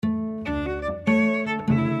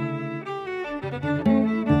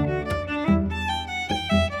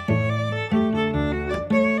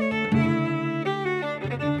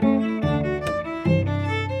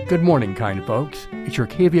Good morning, kind folks. It's your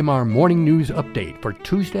KVMR Morning News Update for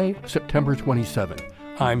Tuesday, September 27th.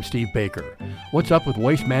 I'm Steve Baker. What's up with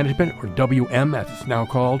Waste Management, or WM as it's now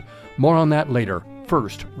called? More on that later.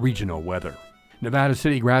 First, regional weather. Nevada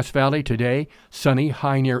City, Grass Valley today, sunny,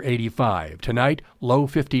 high near 85. Tonight, low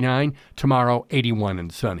 59. Tomorrow, 81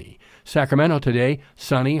 and sunny. Sacramento today,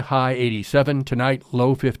 sunny, high 87. Tonight,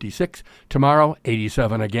 low 56. Tomorrow,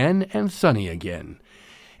 87 again and sunny again.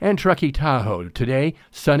 And Truckee, Tahoe today,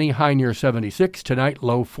 sunny, high near 76. Tonight,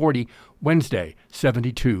 low 40. Wednesday,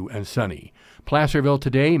 72 and sunny. Placerville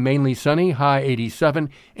today, mainly sunny, high 87.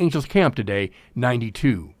 Angels Camp today,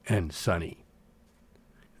 92 and sunny.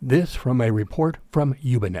 This from a report from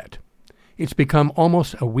Ubinet. It's become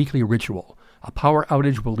almost a weekly ritual. A power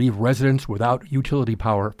outage will leave residents without utility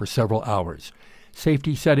power for several hours.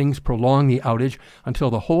 Safety settings prolong the outage until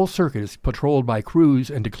the whole circuit is patrolled by crews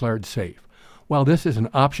and declared safe. While this is an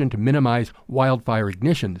option to minimize wildfire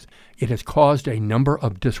ignitions, it has caused a number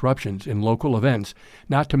of disruptions in local events,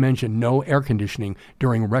 not to mention no air conditioning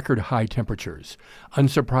during record high temperatures.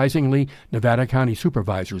 Unsurprisingly, Nevada County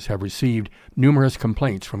supervisors have received numerous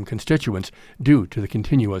complaints from constituents due to the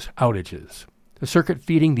continuous outages. The circuit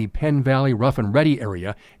feeding the Penn Valley Rough and Ready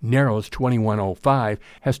area, Narrows 2105,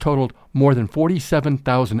 has totaled more than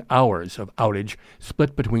 47,000 hours of outage,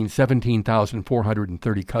 split between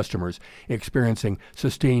 17,430 customers experiencing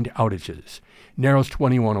sustained outages. Narrows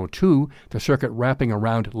 2102, the circuit wrapping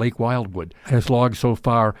around Lake Wildwood, has logged so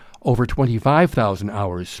far over 25,000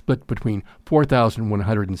 hours, split between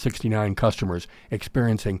 4,169 customers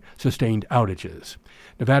experiencing sustained outages.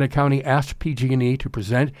 Nevada County asked PG&E to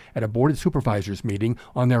present at a Board of Supervisors meeting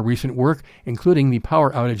on their recent work, including the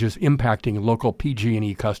power outages impacting local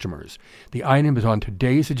PG&E customers. The item is on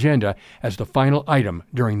today's agenda as the final item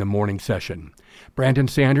during the morning session. Brandon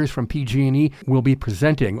Sanders from PG&E will be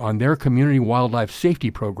presenting on their community wildlife safety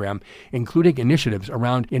program, including initiatives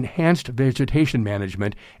around enhanced vegetation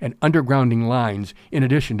management and undergrounding lines, in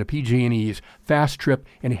addition to PG&E's Fast Trip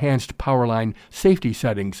Enhanced Powerline Safety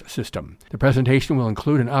Settings system. The presentation will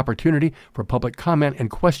include an opportunity for public comment and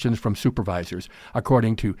questions from supervisors,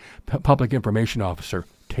 according to Public Information Officer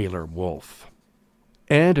Taylor Wolf.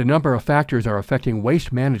 And a number of factors are affecting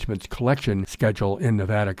waste management's collection schedule in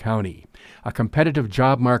Nevada County. A competitive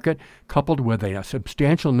job market, coupled with a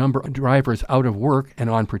substantial number of drivers out of work and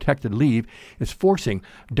on protected leave, is forcing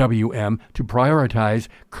WM to prioritize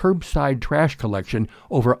curbside trash collection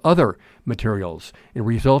over other materials, and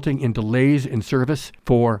resulting in delays in service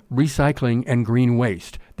for recycling and green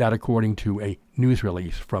waste. That according to a news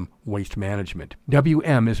release from Waste Management.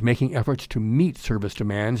 WM is making efforts to meet service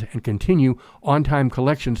demands and continue on-time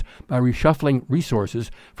collections by reshuffling resources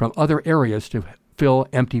from other areas to fill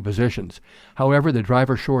empty positions. However, the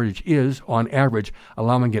driver shortage is, on average,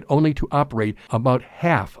 allowing it only to operate about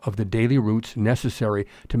half of the daily routes necessary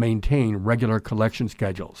to maintain regular collection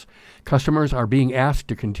schedules. Customers are being asked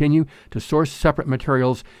to continue to source separate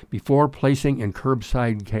materials before placing in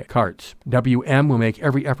curbside carts. WM will make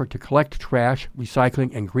every effort to collect trash,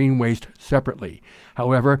 recycling, and green waste separately.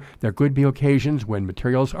 However, there could be occasions when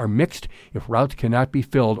materials are mixed if routes cannot be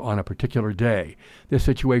filled on a particular day. This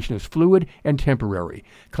situation is fluid and temporary.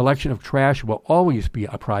 Collection of trash will always be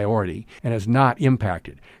a priority and is not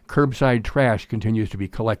impacted. Curbside trash continues to be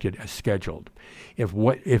collected as scheduled.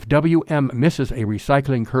 If WM misses a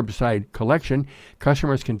recycling curbside collection,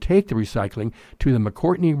 customers can take the recycling to the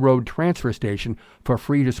McCourtney Road transfer station for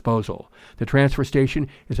free disposal. The transfer station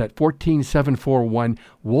is at 14741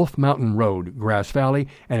 Wolf Mountain Road, Grass Valley,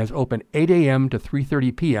 and is open 8 a.m. to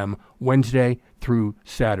 3:30 p.m. Wednesday through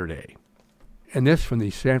Saturday. And this from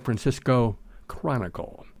the San Francisco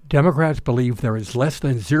Chronicle. Democrats believe there is less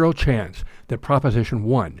than zero chance that Proposition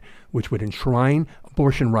 1, which would enshrine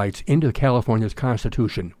abortion rights into California's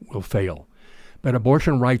Constitution, will fail. But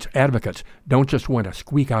abortion rights advocates don't just want to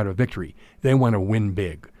squeak out a victory, they want to win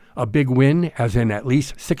big. A big win, as in at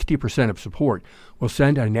least 60% of support, will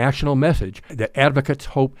send a national message that advocates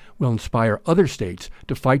hope will inspire other states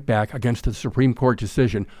to fight back against the Supreme Court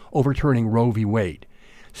decision overturning Roe v. Wade.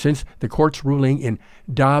 Since the court's ruling in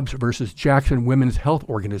Dobbs versus Jackson Women's Health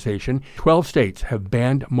Organization, 12 states have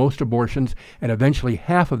banned most abortions, and eventually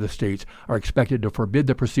half of the states are expected to forbid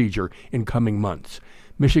the procedure in coming months.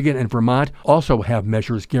 Michigan and Vermont also have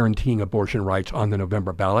measures guaranteeing abortion rights on the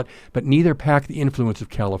November ballot, but neither pack the influence of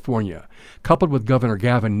California. Coupled with Governor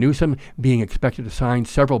Gavin Newsom being expected to sign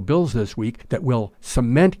several bills this week that will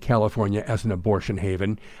cement California as an abortion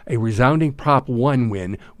haven, a resounding Prop 1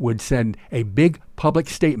 win would send a big public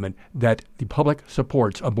statement that the public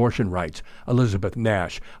supports abortion rights. Elizabeth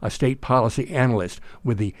Nash, a state policy analyst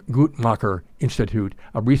with the Guttmacher Institute,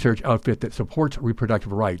 a research outfit that supports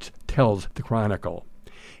reproductive rights, tells the Chronicle.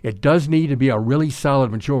 It does need to be a really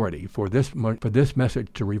solid majority for this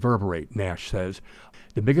message to reverberate, Nash says.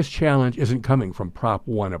 The biggest challenge isn't coming from Prop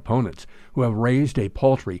 1 opponents, who have raised a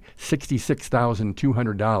paltry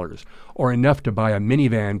 $66,200, or enough to buy a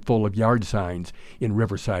minivan full of yard signs in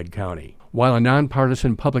Riverside County. While a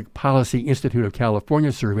nonpartisan Public Policy Institute of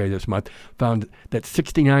California survey this month found that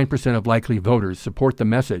 69% of likely voters support the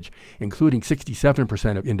message, including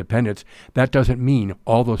 67% of independents, that doesn't mean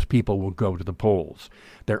all those people will go to the polls.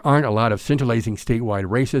 There aren't a lot of scintillating statewide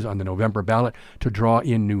races on the November ballot to draw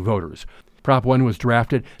in new voters. Prop 1 was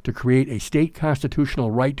drafted to create a state constitutional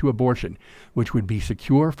right to abortion, which would be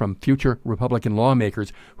secure from future Republican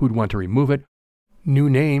lawmakers who'd want to remove it. New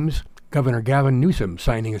names: Governor Gavin Newsom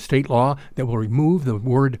signing a state law that will remove the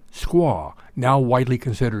word squaw, now widely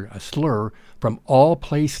considered a slur, from all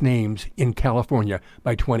place names in California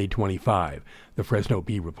by 2025, the Fresno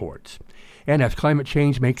Bee reports. And as climate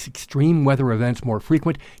change makes extreme weather events more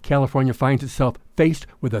frequent, California finds itself faced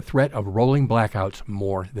with the threat of rolling blackouts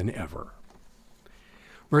more than ever.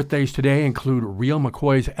 Birthdays today include Real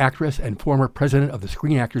McCoy's actress and former president of the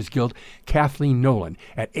Screen Actors Guild, Kathleen Nolan,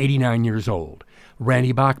 at 89 years old.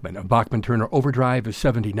 Randy Bachman of Bachman Turner Overdrive is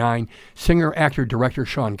 79. Singer, actor, director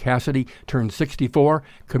Sean Cassidy turned 64.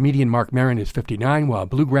 Comedian Mark Maron is 59, while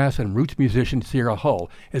bluegrass and roots musician Sierra Hull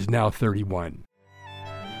is now 31.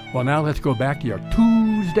 Well, now let's go back to your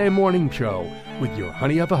Tuesday morning show with your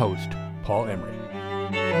honey of a host, Paul Emery.